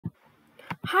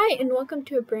Hi and welcome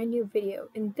to a brand new video.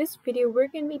 In this video we're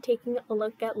going to be taking a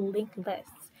look at linked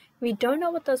lists. If you don't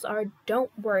know what those are, don't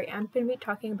worry, I'm going to be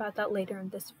talking about that later in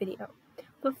this video.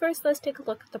 But first let's take a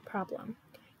look at the problem.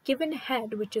 Given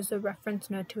head, which is a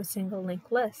reference node to a single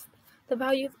linked list, the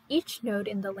value of each node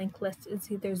in the linked list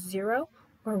is either 0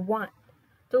 or 1.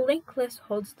 The linked list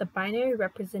holds the binary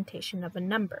representation of a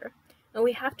number, and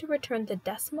we have to return the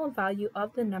decimal value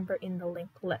of the number in the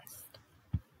linked list.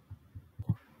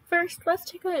 First, let's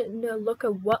take a look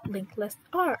at what linked lists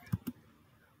are.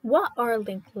 What are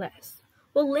linked lists?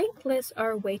 Well, linked lists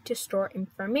are a way to store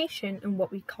information in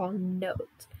what we call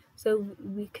nodes. So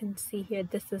we can see here,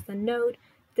 this is a node,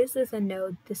 this is a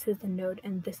node, this is a node,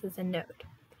 and this is a node.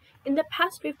 In the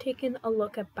past, we've taken a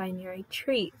look at binary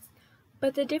trees.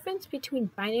 But the difference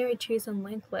between binary trees and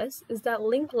linked lists is that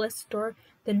linked lists store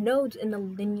the nodes in a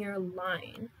linear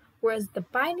line, whereas the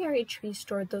binary tree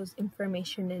stored those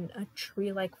information in a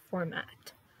tree-like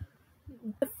format.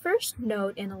 The first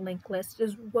node in a linked list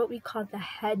is what we call the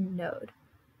head node.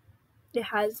 It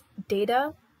has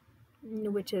data,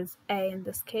 which is A in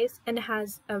this case, and it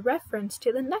has a reference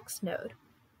to the next node.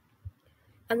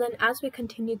 And then as we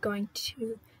continue going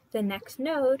to the next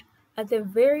node, at the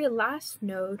very last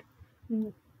node,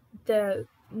 the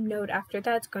node after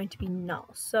that is going to be null.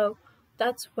 So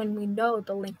that's when we know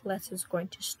the linked list is going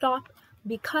to stop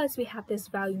because we have this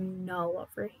value null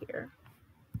over here.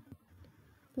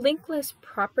 Linked list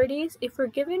properties, if we're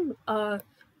given a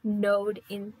node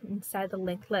inside the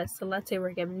linked list, so let's say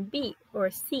we're given B or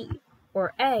C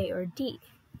or A or D.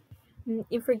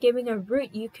 If we're giving a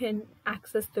root, you can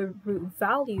access the root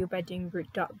value by doing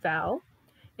root.val,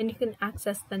 and you can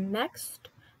access the next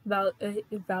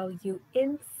value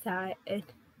inside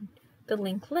the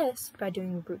linked list by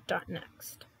doing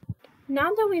root.next. Now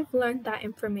that we've learned that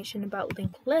information about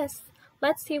linked lists,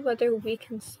 let's see whether we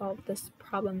can solve this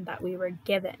problem that we were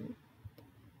given.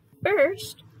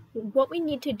 First, what we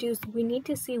need to do is we need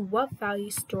to see what value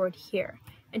is stored here.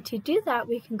 And to do that,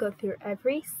 we can go through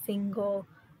every single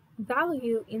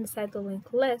value inside the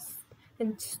linked list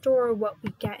and store what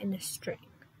we get in a string.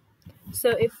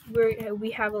 So if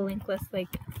we have a linked list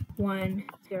like 1,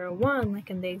 0, 1, like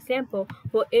in the example,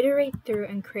 we'll iterate through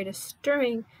and create a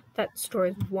string that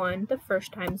stores 1 the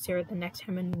first time, 0 the next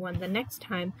time, and 1 the next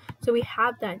time. So we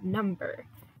have that number,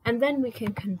 and then we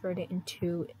can convert it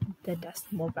into the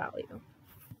decimal value.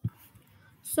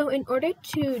 So in order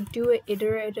to do an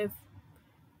iterative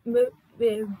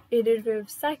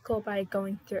cycle by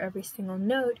going through every single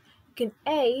node, you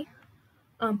can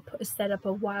set up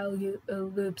a while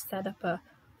loop, set up a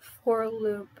for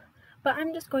loop, but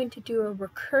I'm just going to do a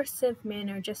recursive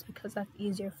manner just because that's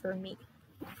easier for me.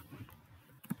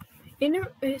 In a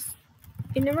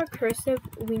recursive,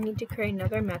 we need to create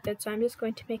another method, so I'm just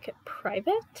going to make it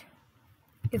private.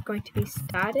 It's going to be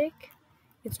static.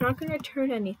 It's not going to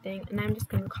return anything, and I'm just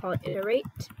going to call it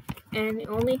iterate, and it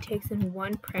only takes in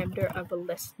one parameter of a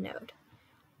list node.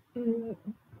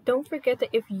 Don't forget that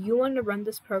if you want to run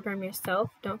this program yourself,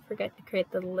 don't forget to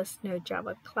create the list node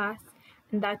Java class,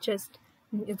 and that just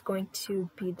is going to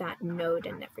be that node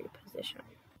in every position.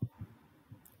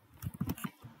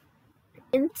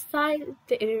 Inside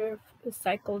the iterative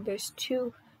cycle, there's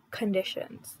two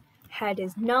conditions. Head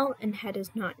is null and head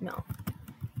is not null.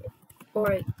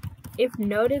 Or if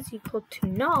node is equal to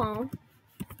null,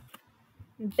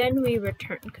 then we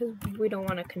return because we don't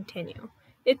want to continue.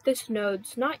 If this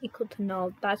node's not equal to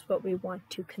null, that's what we want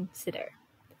to consider.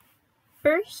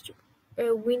 First,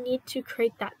 we need to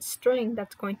create that string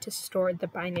that's going to store the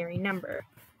binary number.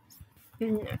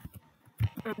 I'm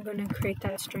going to create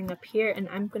that string up here, and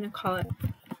I'm going to call it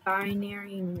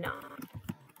binary num.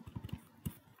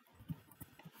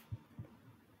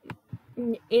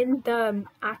 In the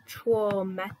actual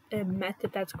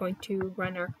method that's going to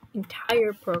run our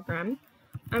entire program,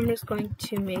 I'm just going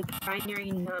to make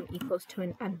binary num equals to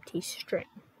an empty string.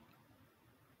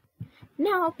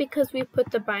 Now, because we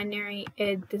put the binary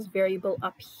this variable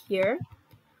up here,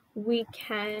 we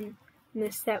can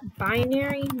set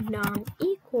binary num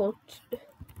equal to,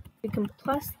 we can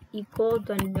plus equal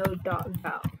the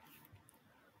node.val.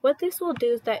 What this will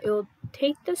do is that it will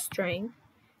take the string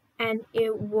and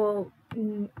it will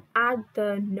add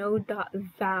the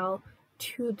node.val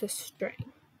to the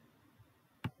string.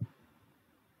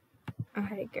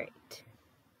 Okay, great.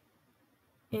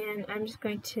 And I'm just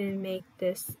going to make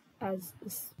this as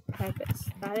private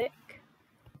static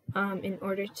in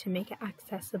order to make it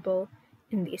accessible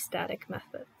in these static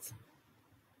methods.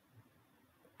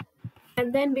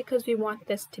 And then because we want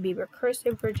this to be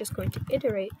recursive, we're just going to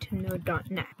iterate to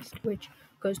node.next, which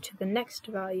goes to the next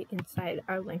value inside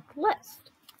our linked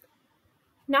list.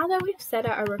 Now that we've set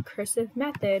out our recursive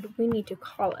method, we need to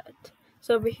call it.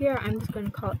 So over here, I'm just going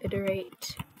to call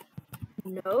iterate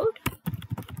node,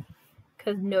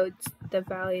 because node's the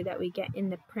value that we get in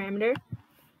the parameter.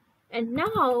 And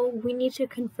now we need to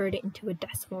convert it into a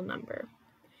decimal number.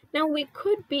 Now we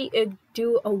could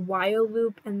do a while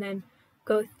loop and then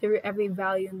go through every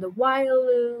value in the while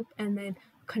loop and then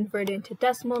convert it into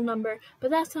decimal number,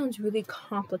 but that sounds really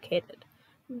complicated.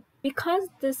 Because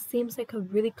this seems like a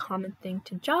really common thing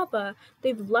to Java,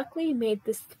 they've luckily made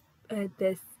this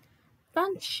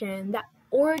function that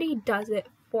already does it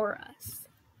for us.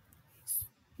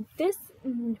 This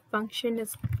function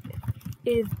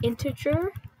is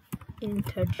integer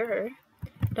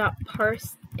dot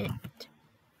parse int.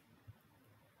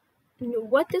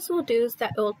 What this will do is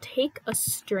that it will take a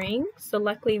string, so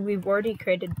luckily we've already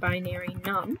created binary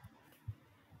num,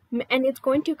 and it's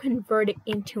going to convert it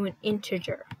into an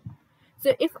integer.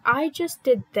 So if I just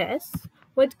did this,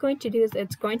 what it's going to do is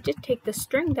it's going to take the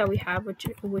string that we have, which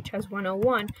has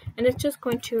 101, and it's just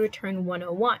going to return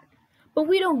 101. But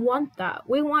we don't want that.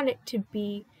 We want it to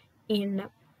be in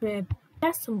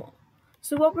decimal.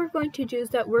 So what we're going to do is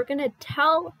that we're going to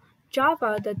tell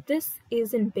Java that this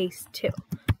is in base 2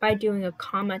 by doing a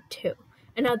comma 2.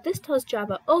 And now this tells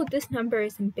Java, oh, this number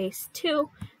is in base 2.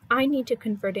 I need to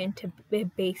convert it into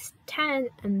base 10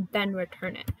 and then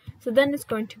return it. So then it's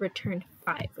going to return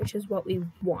 5, which is what we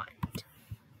want.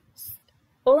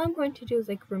 All I'm going to do is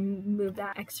remove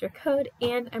that extra code,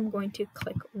 and I'm going to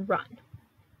click run.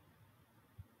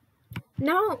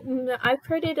 Now I've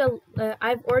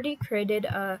already created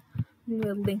a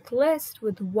linked list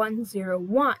with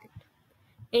 101,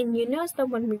 and you notice that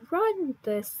when we run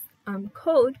this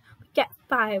code, we get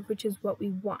 5, which is what we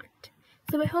want.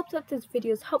 So I hope that this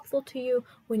video is helpful to you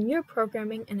when you're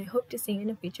programming, and I hope to see you in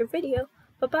a future video.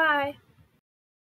 Bye-bye!